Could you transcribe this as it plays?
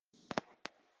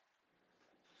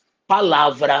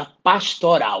Palavra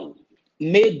pastoral,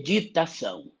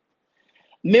 meditação.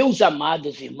 Meus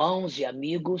amados irmãos e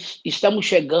amigos, estamos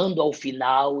chegando ao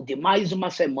final de mais uma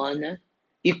semana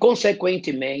e,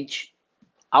 consequentemente,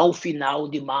 ao final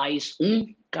de mais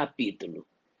um capítulo.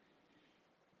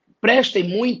 Prestem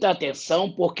muita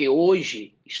atenção, porque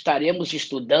hoje estaremos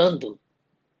estudando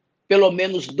pelo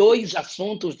menos 2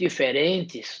 assuntos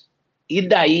diferentes e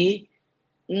daí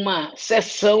uma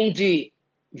seção de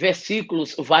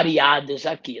versículos variados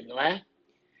aqui, não é?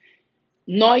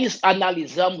 Nós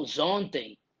analisamos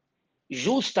ontem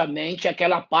justamente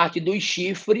aquela parte dos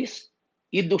chifres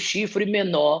e do chifre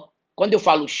menor. Quando eu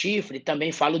falo chifre,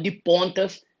 também falo de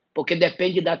pontas, porque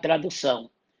depende da tradução.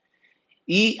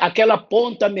 E aquela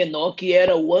ponta menor que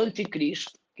era o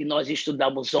anticristo, que nós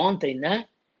estudamos ontem, né?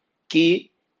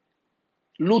 Que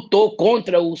lutou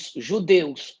contra os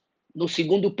judeus no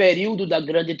segundo período da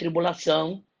grande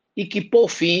tribulação e que, por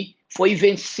fim, foi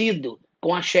vencido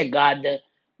com a chegada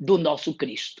do nosso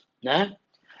Cristo, né?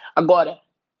 Agora,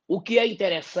 o que é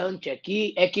interessante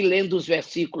aqui é que, lendo os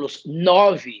versículos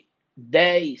 9,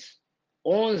 10,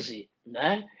 11,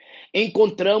 né,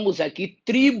 encontramos aqui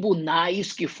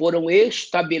tribunais que foram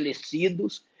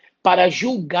estabelecidos para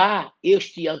julgar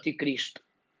este anticristo.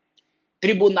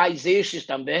 Tribunais estes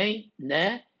também,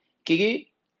 né, que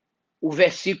o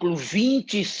versículo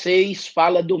 26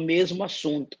 fala do mesmo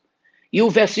assunto. E o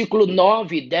versículo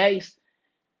 9 e 10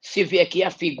 se vê aqui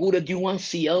a figura de um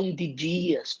ancião de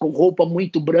dias, com roupas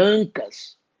muito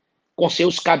brancas, com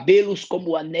seus cabelos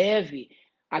como a neve.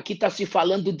 Aqui está se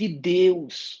falando de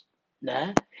Deus,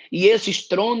 né? E esses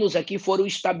tronos aqui foram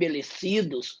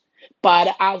estabelecidos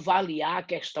para avaliar a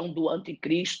questão do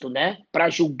anticristo, né? Para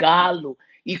julgá-lo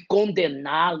e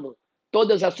condená-lo,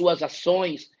 todas as suas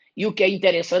ações. E o que é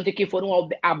interessante é que foram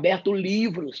abertos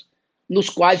livros nos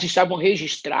quais estavam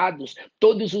registrados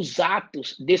todos os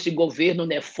atos desse governo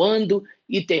nefando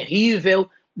e terrível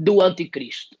do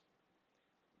anticristo.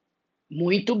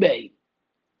 Muito bem.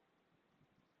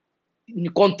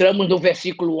 Encontramos no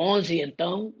versículo 11,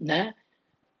 então, né,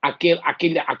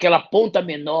 aquela ponta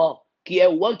menor, que é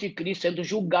o anticristo sendo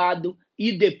julgado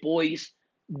e depois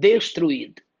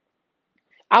destruído.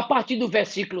 A partir do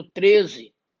versículo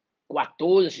 13,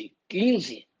 14,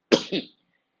 15,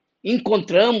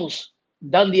 encontramos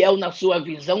Daniel, na sua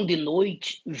visão de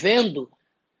noite, vendo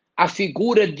a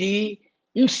figura de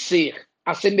um ser,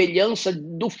 a semelhança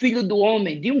do filho do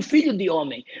homem, de um filho de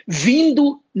homem,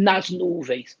 vindo nas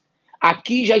nuvens.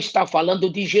 Aqui já está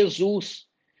falando de Jesus,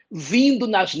 vindo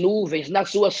nas nuvens, na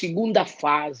sua segunda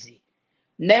fase.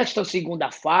 Nesta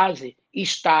segunda fase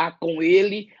está com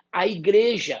ele a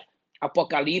igreja,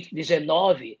 Apocalipse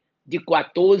 19, de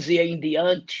 14 em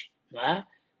diante, não é?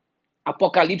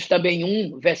 Apocalipse também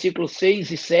 1, versículos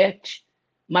 6 e 7,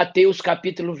 Mateus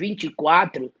capítulo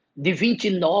 24, de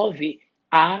 29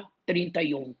 a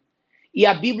 31. E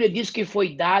a Bíblia diz que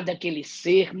foi dado aquele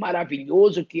ser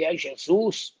maravilhoso que é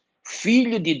Jesus,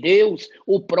 Filho de Deus,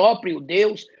 o próprio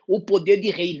Deus, o poder de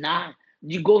reinar,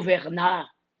 de governar.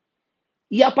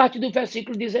 E a partir do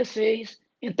versículo 16,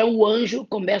 então o anjo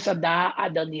começa a dar a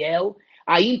Daniel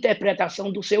a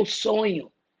interpretação do seu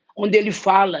sonho, onde ele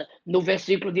fala no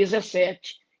versículo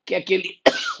 17 que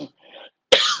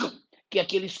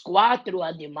aqueles 4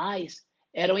 animais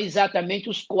eram exatamente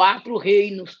os 4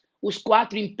 reinos, os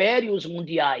 4 impérios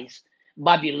mundiais: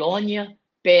 Babilônia,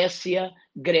 Pérsia,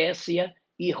 Grécia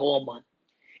e Roma.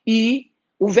 E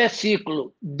o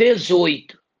versículo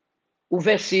 18, o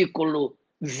versículo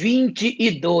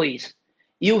 22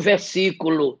 e o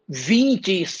versículo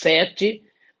 27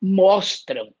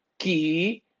 mostram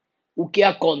que o que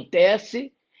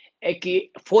acontece é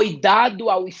que foi dado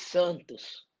aos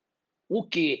santos o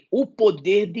quê? O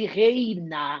poder de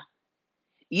reinar.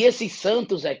 E esses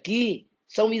santos aqui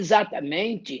são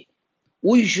exatamente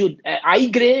a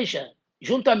igreja,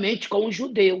 juntamente com os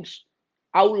judeus,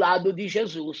 ao lado de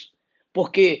Jesus.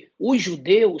 Porque os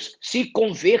judeus se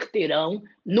converterão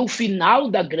no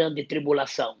final da grande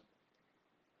tribulação,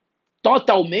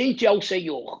 totalmente ao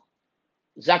Senhor.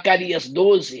 Zacarias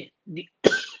 12,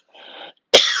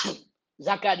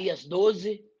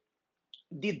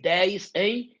 de 10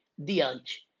 em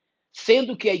diante.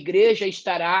 Sendo que a igreja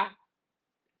estará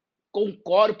com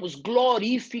corpos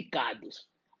glorificados.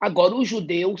 Agora, os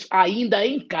judeus, ainda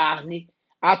em carne,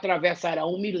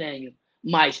 atravessarão o milênio,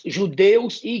 mas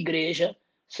judeus e igreja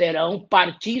serão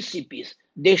partícipes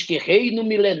deste reino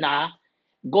milenar,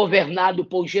 governado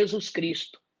por Jesus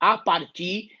Cristo, a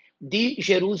partir de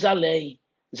Jerusalém.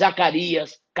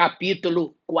 Zacarias,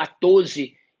 capítulo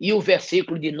 14, e o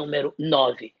versículo de número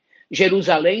 9.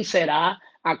 Jerusalém será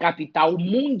a capital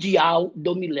mundial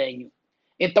do milênio.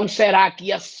 Então será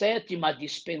aqui a sétima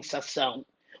dispensação,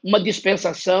 uma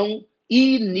dispensação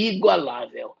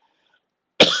inigualável.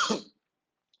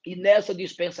 E nessa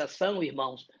dispensação,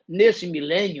 irmãos, nesse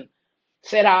milênio,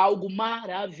 será algo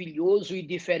maravilhoso e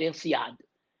diferenciado.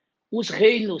 Os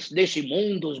reinos deste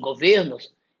mundo, os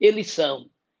governos, eles são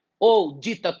ou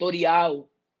ditatorial,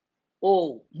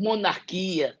 ou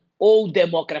monarquia, ou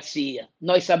democracia.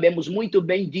 Nós sabemos muito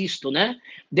bem disto, né?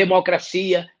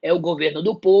 Democracia é o governo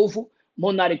do povo,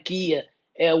 monarquia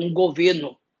é um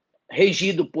governo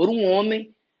regido por um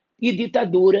homem, e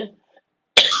ditadura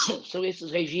são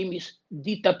esses regimes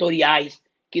ditatoriais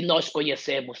que nós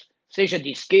conhecemos, seja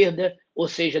de esquerda ou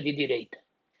seja de direita.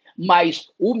 Mas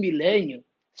o milênio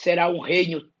será um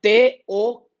reino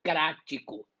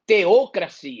teocrático,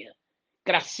 teocracia.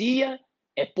 Cracia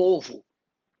é povo,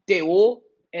 teo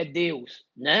é Deus,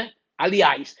 né?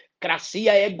 Aliás,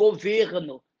 cracia é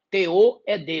governo, teo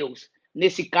é Deus.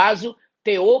 Nesse caso,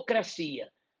 teocracia,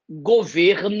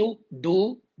 governo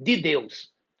de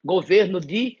Deus. Governo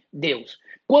de Deus.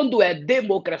 Quando é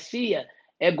democracia,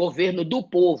 é governo do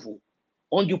povo,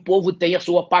 onde o povo tem a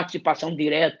sua participação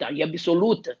direta e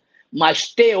absoluta.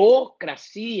 Mas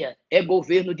teocracia é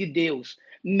governo de Deus,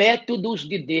 métodos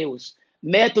de Deus,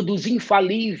 métodos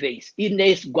infalíveis,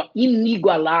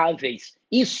 inigualáveis,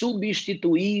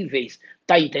 insubstituíveis,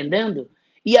 tá entendendo?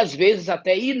 E às vezes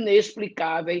até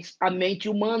inexplicáveis à mente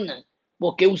humana,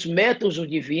 porque os métodos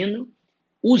divinos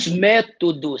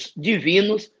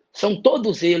são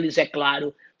todos eles, é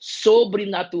claro,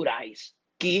 sobrenaturais,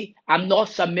 que a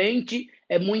nossa mente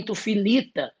é muito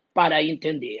finita para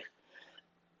entender.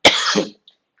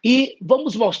 E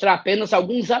vamos mostrar apenas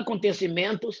alguns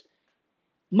acontecimentos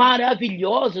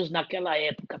maravilhosos naquela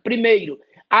época. Primeiro,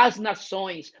 as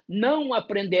nações não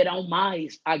aprenderão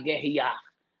mais a guerrear.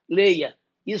 Leia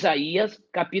Isaías,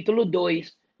 capítulo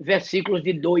 2, versículos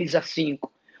de 2 a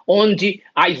 5, onde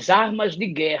as armas de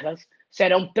guerras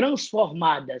serão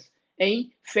transformadas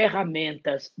em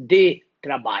ferramentas de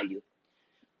trabalho.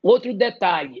 Outro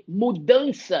detalhe,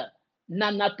 mudança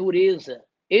na natureza,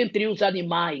 entre os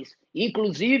animais,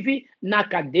 inclusive na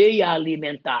cadeia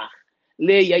alimentar.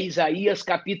 Leia Isaías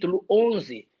capítulo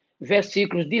 11,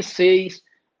 versículos de 6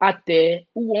 até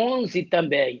o 11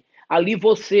 também. Ali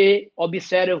você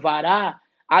observará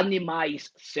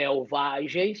animais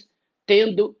selvagens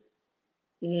tendo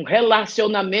um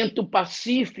relacionamento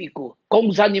pacífico com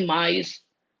os animais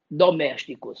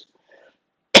domésticos.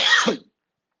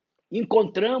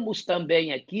 Encontramos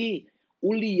também aqui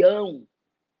o leão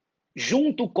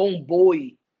junto com o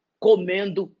boi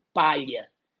comendo palha.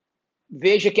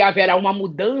 Veja que haverá uma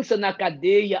mudança na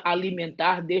cadeia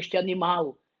alimentar deste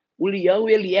animal. O leão,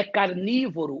 ele é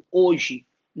carnívoro hoje.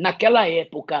 Naquela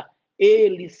época,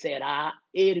 ele será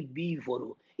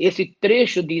herbívoro. Esse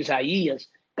trecho de Isaías,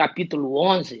 capítulo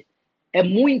 11, é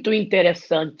muito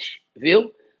interessante,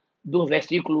 viu? Do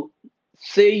versículo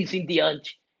 6 em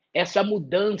diante, essa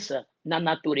mudança na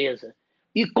natureza.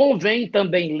 E convém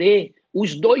também ler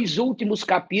os dois últimos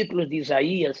capítulos de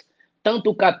Isaías, tanto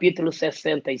o capítulo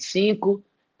 65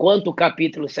 quanto o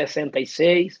capítulo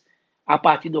 66, a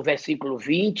partir do versículo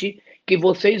 20, que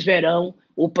vocês verão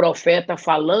o profeta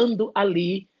falando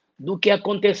ali do que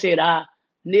acontecerá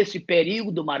nesse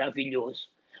período maravilhoso.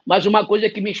 Mas uma coisa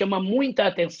que me chama muita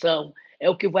atenção é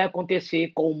o que vai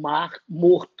acontecer com o Mar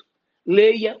Morto.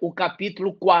 Leia o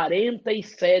capítulo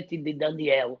 47 de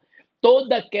Daniel.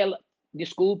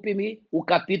 O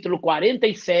capítulo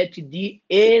 47 de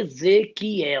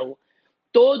Ezequiel.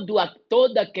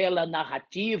 Toda aquela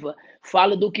narrativa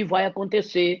fala do que vai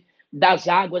acontecer, das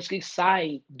águas que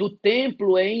saem do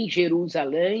templo em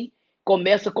Jerusalém,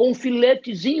 começa com um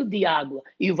filetezinho de água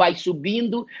e vai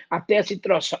subindo até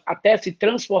se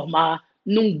transformar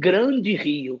num grande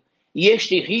rio. E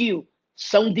este rio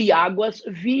são de águas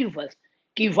vivas,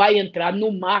 que vai entrar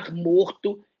no Mar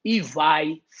Morto e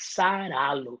vai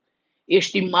sará-lo.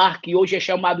 Este mar que hoje é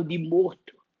chamado de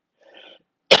morto,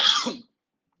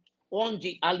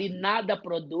 onde ali nada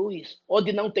produz,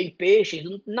 onde não tem peixes,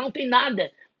 não tem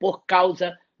nada, por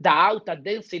causa da alta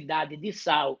densidade de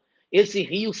sal, esse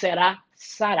rio será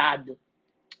sarado.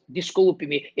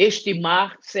 Desculpe-me, este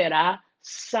mar será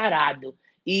sarado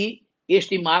e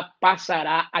este mar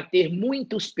passará a ter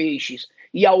muitos peixes.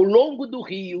 E ao longo do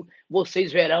rio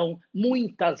vocês verão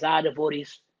muitas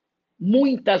árvores,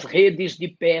 muitas redes de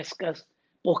pescas,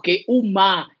 porque o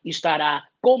mar estará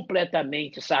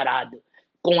completamente sarado,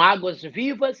 com águas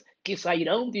vivas que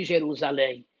sairão de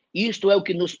Jerusalém. Isto é o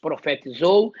que nos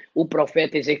profetizou o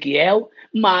profeta Ezequiel,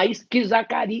 mas que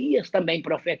Zacarias também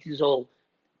profetizou.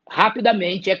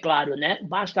 Rapidamente, é claro, né?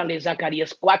 Basta ler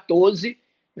Zacarias 14,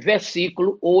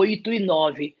 versículo 8 e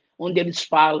 9,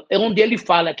 onde ele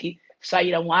fala que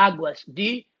sairão águas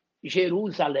de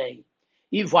Jerusalém.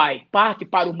 E parte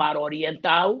para o mar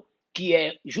oriental, que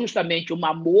é justamente o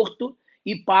mar Morto,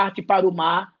 e parte para o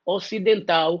mar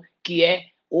ocidental, que é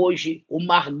hoje o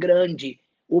mar Grande,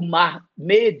 o mar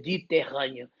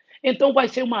Mediterrâneo. Então vai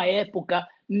ser uma época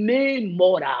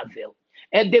memorável.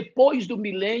 É depois do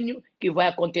milênio que vai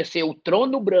acontecer o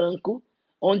trono branco,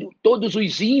 onde todos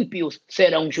os ímpios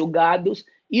serão julgados,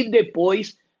 e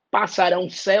depois passarão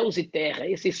céus e terra.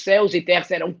 Esses céus e terra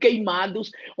serão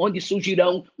queimados, onde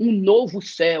surgirão um novo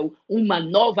céu, uma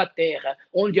nova terra,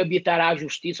 onde habitará a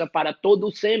justiça para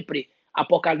todo sempre.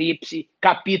 Apocalipse,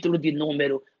 capítulo de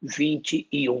número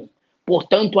 21.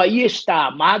 Portanto, aí está,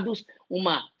 amados,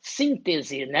 uma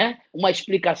síntese, né? Uma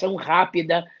explicação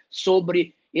rápida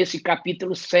sobre esse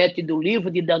capítulo 7 do livro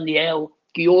de Daniel,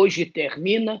 que hoje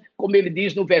termina, como ele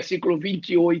diz no versículo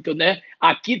 28, né?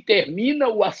 Aqui termina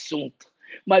o assunto,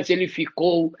 mas ele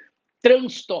ficou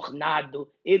transtornado,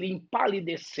 ele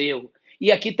empalideceu. E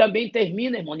aqui também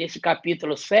termina, irmão, nesse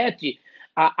capítulo 7,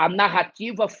 a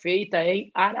narrativa feita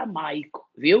em aramaico,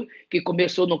 viu? Que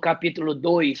começou no capítulo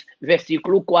 2,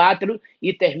 versículo 4,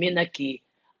 e termina aqui.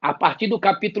 A partir do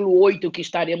capítulo 8, que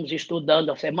estaremos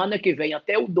estudando a semana que vem,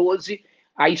 até o 12,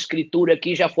 a escritura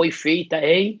aqui já foi feita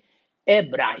em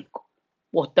hebraico.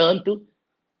 Portanto,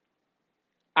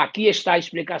 aqui está a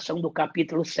explicação do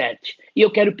capítulo 7. E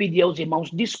eu quero pedir aos irmãos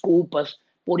desculpas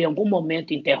por em algum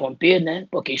momento interromper, né?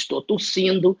 Porque estou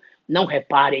tossindo. Não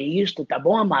reparem isto, tá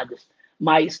bom, amados?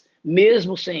 Mas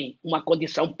mesmo sem uma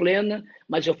condição plena,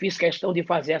 mas eu fiz questão de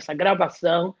fazer essa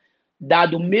gravação,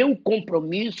 dado o meu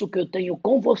compromisso que eu tenho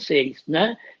com vocês,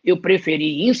 né? Eu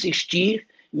preferi insistir,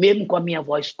 mesmo com a minha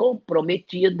voz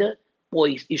comprometida,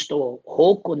 pois estou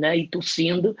rouco, né, e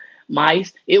tossindo,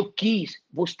 mas eu quis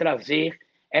vos trazer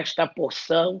esta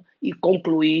porção e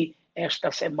concluir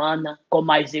esta semana com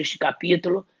mais este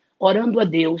capítulo, orando a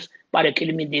Deus para que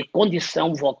Ele me dê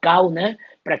condição vocal, né,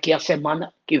 para que a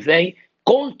semana que vem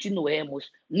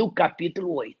continuemos no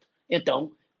capítulo 8.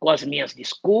 Então, com as minhas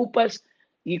desculpas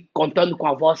e contando com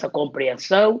a vossa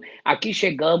compreensão, aqui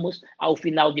chegamos ao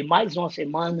final de mais uma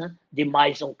semana, de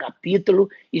mais um capítulo.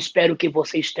 Espero que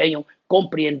vocês tenham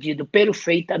compreendido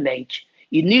perfeitamente.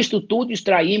 E nisto tudo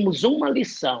extraímos uma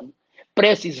lição.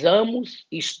 Precisamos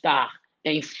estar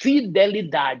em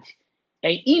fidelidade,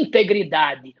 em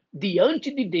integridade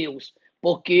diante de Deus,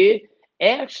 porque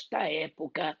esta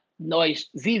época nós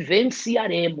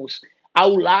vivenciaremos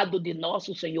ao lado de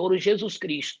nosso Senhor Jesus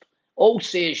Cristo. Ou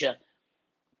seja,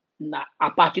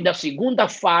 a partir da segunda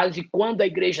fase, quando a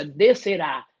igreja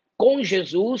descerá com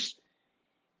Jesus,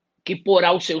 que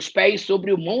porá os seus pés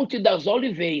sobre o Monte das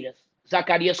Oliveiras,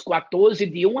 Zacarias 14,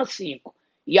 de 1 a 5.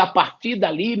 E a partir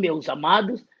dali, meus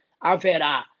amados,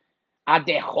 haverá a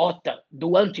derrota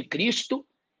do anticristo,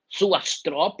 suas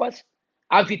tropas,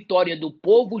 a vitória do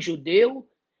povo judeu,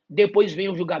 depois vem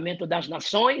o julgamento das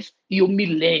nações e o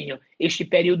milênio, este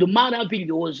período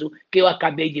maravilhoso que eu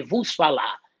acabei de vos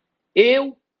falar.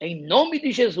 Eu, em nome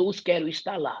de Jesus, quero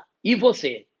estar lá. E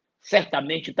você,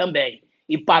 certamente também.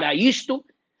 E para isto,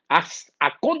 a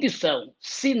condição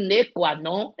sine qua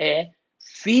non é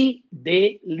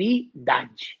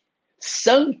fidelidade,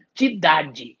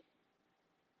 santidade,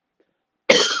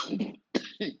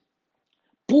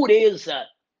 pureza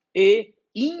e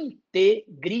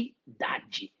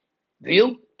integridade.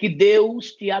 Viu? Que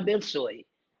Deus te abençoe.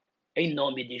 Em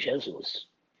nome de Jesus.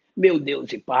 Meu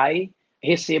Deus e Pai,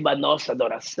 receba a nossa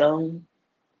adoração,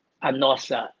 a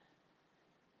nossa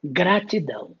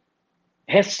gratidão.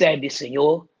 Recebe,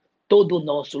 Senhor, todo o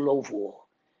nosso louvor.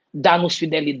 Dá-nos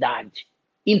fidelidade,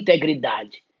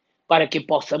 integridade, para que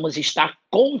possamos estar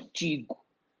contigo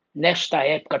nesta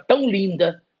época tão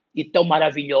linda e tão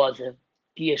maravilhosa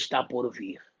que está por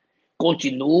vir.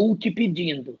 Continuo te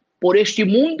pedindo por este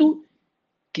mundo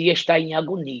que está em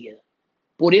agonia,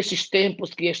 por esses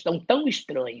tempos que estão tão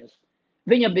estranhos.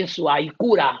 Venha abençoar e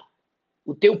curar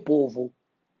o teu povo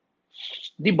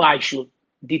debaixo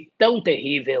de tão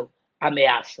terrível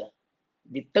ameaça,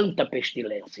 de tanta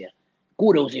pestilência.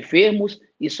 Cura os enfermos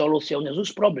e soluciona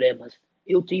os problemas.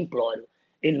 Eu te imploro,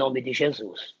 em nome de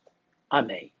Jesus.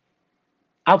 Amém.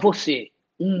 A você,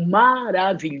 um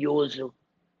maravilhoso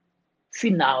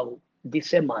final de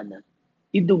semana.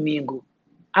 E domingo,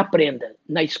 aprenda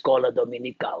na escola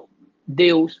dominical.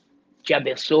 Deus te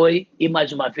abençoe e,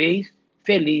 mais uma vez,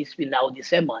 feliz final de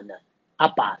semana. A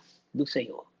paz do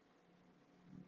Senhor.